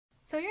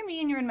So you're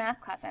me and you're in math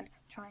class and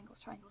triangles,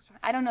 triangles, triangles.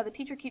 I don't know, the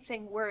teacher keeps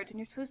saying words and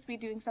you're supposed to be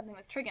doing something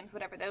with trigoons,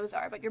 whatever those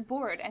are, but you're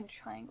bored and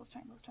triangles,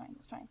 triangles,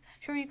 triangles, triangles.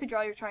 Sure, you could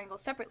draw your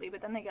triangles separately,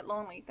 but then they get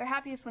lonely. They're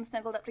happiest when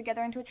snuggled up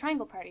together into a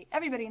triangle party.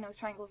 Everybody knows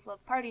triangles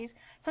love parties.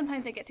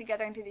 Sometimes they get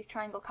together into these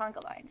triangle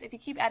conga lines. If you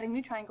keep adding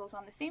new triangles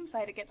on the same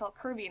side, it gets all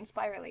curvy and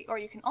spirally, or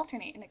you can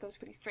alternate and it goes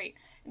pretty straight.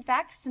 In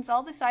fact, since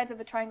all the sides of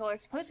a triangle are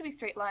supposed to be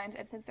straight lines,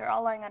 and since they're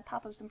all lying on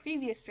top of some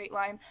previous straight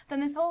line, then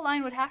this whole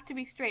line would have to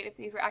be straight if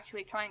these were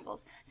actually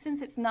triangles.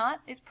 Since it's not,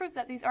 it's proof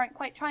that these aren't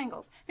quite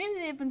triangles. Maybe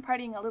they've been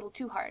partying a little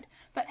too hard.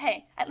 But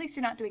hey, at least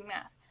you're not doing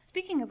math.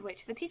 Speaking of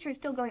which, the teacher is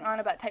still going on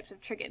about types of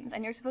trigoons,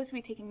 and you're supposed to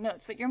be taking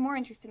notes, but you're more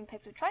interested in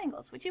types of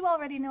triangles, which you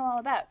already know all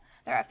about.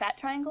 There are fat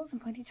triangles,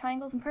 and pointy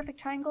triangles, and perfect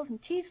triangles,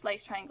 and cheese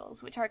slice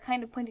triangles, which are a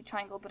kind of pointy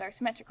triangle but are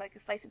symmetric like a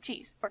slice of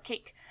cheese, or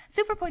cake.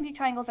 Super pointy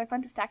triangles are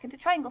fun to stack into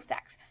triangle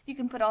stacks. You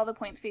can put all the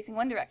points facing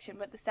one direction,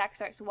 but the stack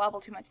starts to wobble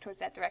too much towards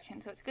that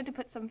direction, so it's good to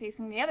put some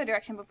facing the other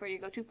direction before you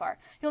go too far.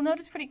 You'll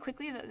notice pretty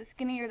quickly that the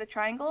skinnier the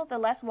triangle, the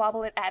less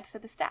wobble it adds to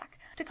the stack.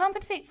 To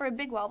compensate for a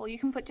big wobble, you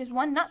can put just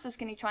one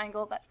not-so-skinny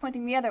triangle that's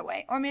pointing the other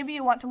way, or maybe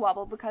you want to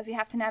wobble because you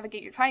have to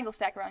navigate your triangle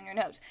stack around your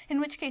notes, in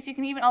which case you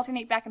can even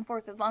alternate back and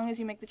forth as long as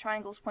you make the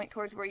triangles point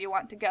towards where you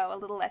want to go, a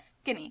little less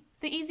skinny.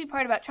 The easy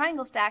part about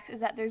triangle stacks is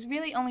that there's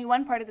really only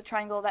one part of the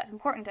triangle that's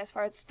important as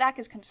far as the stack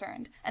is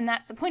concerned, and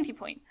that's the pointy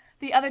point.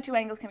 The other two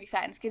angles can be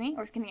fat and skinny,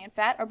 or skinny and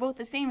fat, or both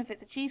the same if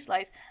it's a cheese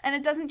slice, and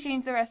it doesn't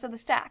change the rest of the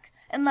stack,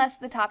 unless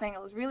the top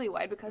angle is really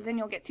wide, because then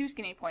you'll get two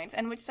skinny points,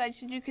 and which side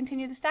should you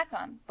continue the stack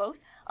on? Both?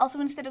 Also,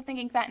 instead of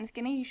thinking fat and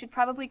skinny, you should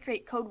probably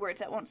create code words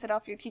that won't set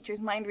off your teacher's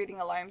mind-reading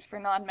alarms for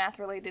non-math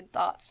related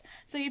thoughts.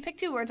 So you pick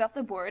two words off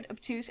the board,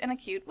 obtuse and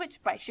acute,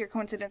 which, by sheer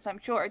coincidence I'm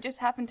sure, just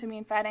happen to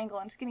mean fat angle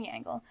and skinny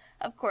angle.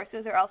 Of course,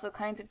 those are also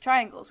kinds of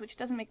triangles, which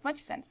doesn't make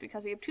much sense,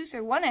 because the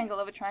obtuser one angle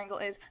of a triangle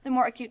is, the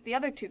more acute the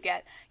other two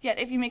get. Yet,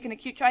 if you make an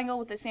acute triangle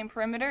with the same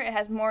perimeter, it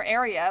has more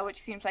area,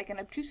 which seems like an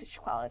obtuse-ish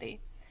quality.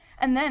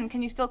 And then,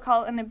 can you still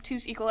call an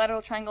obtuse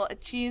equilateral triangle a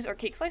cheese or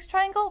cake slice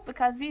triangle?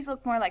 Because these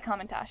look more like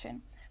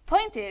Hamantaschen.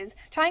 Point is,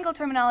 triangle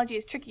terminology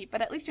is tricky,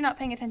 but at least you're not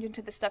paying attention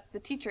to the stuff the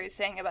teacher is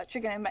saying about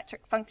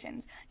trigonometric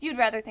functions. You'd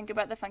rather think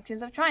about the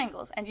functions of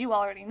triangles, and you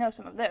already know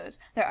some of those.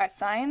 There are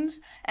sines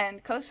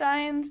and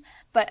cosines,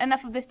 but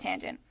enough of this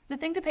tangent. The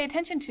thing to pay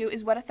attention to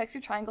is what affects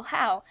your triangle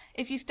how.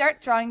 If you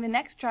start drawing the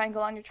next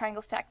triangle on your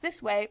triangle stack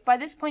this way, by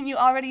this point you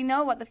already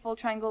know what the full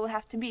triangle will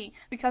have to be,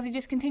 because you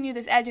just continue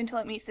this edge until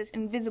it meets this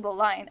invisible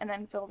line, and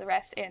then fill the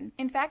rest in.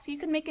 In fact, you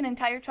can make an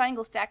entire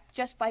triangle stack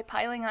just by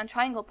piling on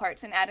triangle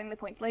parts and adding the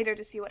points later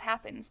to see what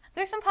happens.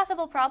 There's some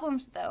possible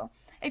problems, though.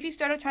 If you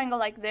start a triangle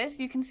like this,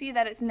 you can see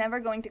that it's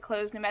never going to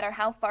close no matter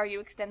how far you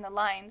extend the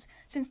lines.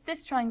 Since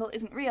this triangle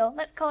isn't real,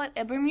 let's call it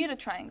a Bermuda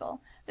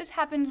triangle. This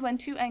happens when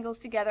two angles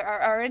together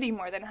are already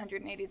more than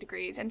 180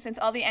 degrees, and since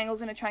all the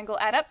angles in a triangle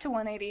add up to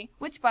 180,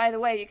 which by the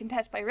way you can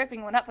test by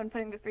ripping one up and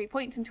putting the 3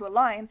 points into a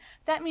line,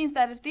 that means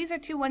that if these are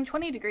two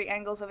 120-degree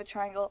angles of a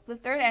triangle, the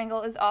third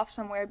angle is off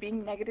somewhere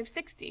being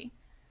 -60.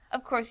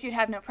 Of course, you'd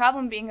have no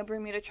problem being a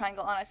Bermuda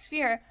triangle on a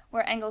sphere,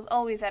 where angles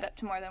always add up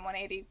to more than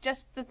 180,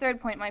 just the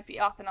third point might be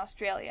off in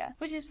Australia,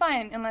 which is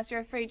fine unless you're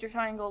afraid your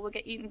triangle will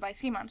get eaten by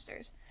sea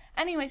monsters.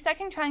 Anyway,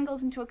 stacking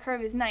triangles into a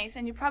curve is nice,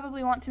 and you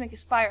probably want to make a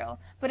spiral,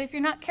 but if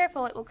you're not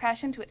careful it will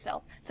crash into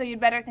itself, so you'd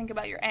better think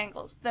about your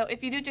angles. Though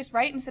if you do just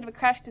right, instead of a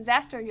crash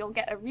disaster, you'll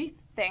get a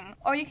wreath thing,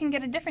 or you can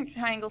get a different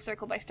triangle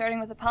circle by starting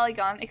with a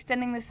polygon,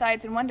 extending the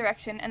sides in one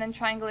direction, and then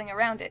triangling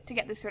around it to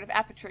get this sort of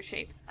aperture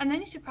shape. And then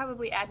you should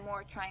probably add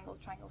more triangles.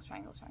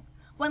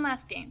 One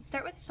last game.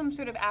 Start with some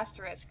sort of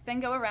asterisk,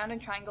 then go around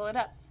and triangle it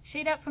up.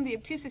 Shade out from the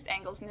obtusest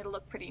angles and it'll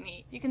look pretty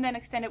neat. You can then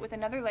extend it with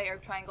another layer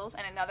of triangles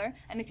and another,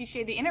 and if you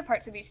shade the inner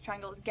parts of each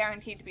triangle, it's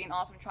guaranteed to be an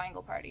awesome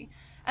triangle party.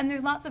 And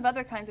there's lots of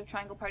other kinds of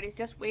triangle parties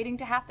just waiting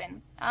to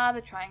happen. Ah, the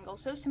triangle,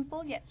 so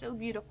simple yet so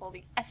beautiful,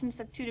 the essence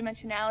of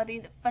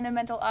two-dimensionality, the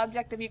fundamental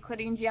object of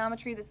Euclidean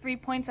geometry, the 3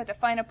 points that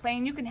define a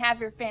plane. You can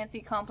have your fancy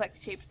complex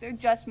shapes, they're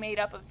just made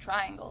up of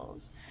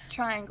triangles.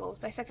 Triangles,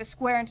 dissect a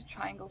square into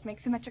triangles,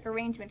 make symmetric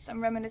arrangements,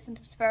 some reminiscent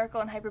of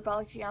spherical and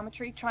hyperbolic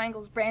geometry.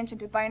 Triangles branch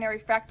into binary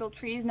fractal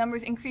trees,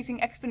 numbers increasing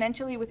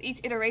exponentially with each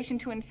iteration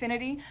to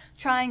infinity.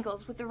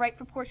 Triangles, with the right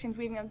proportions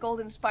weaving a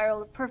golden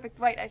spiral of perfect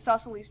right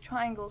isosceles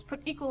triangles.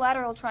 Put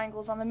equilateral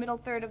triangles on the middle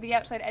third of the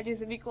outside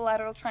edges of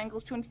equilateral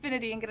triangles to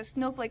infinity and get a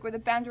snowflake where the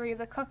boundary of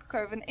the Cook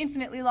curve, an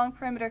infinitely long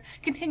perimeter,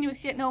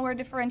 continuous yet nowhere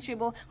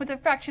differentiable, with a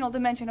fractional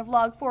dimension of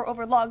log 4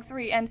 over log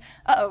 3, and,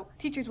 uh-oh,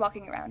 teacher's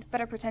walking around.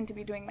 Better pretend to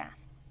be doing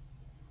math.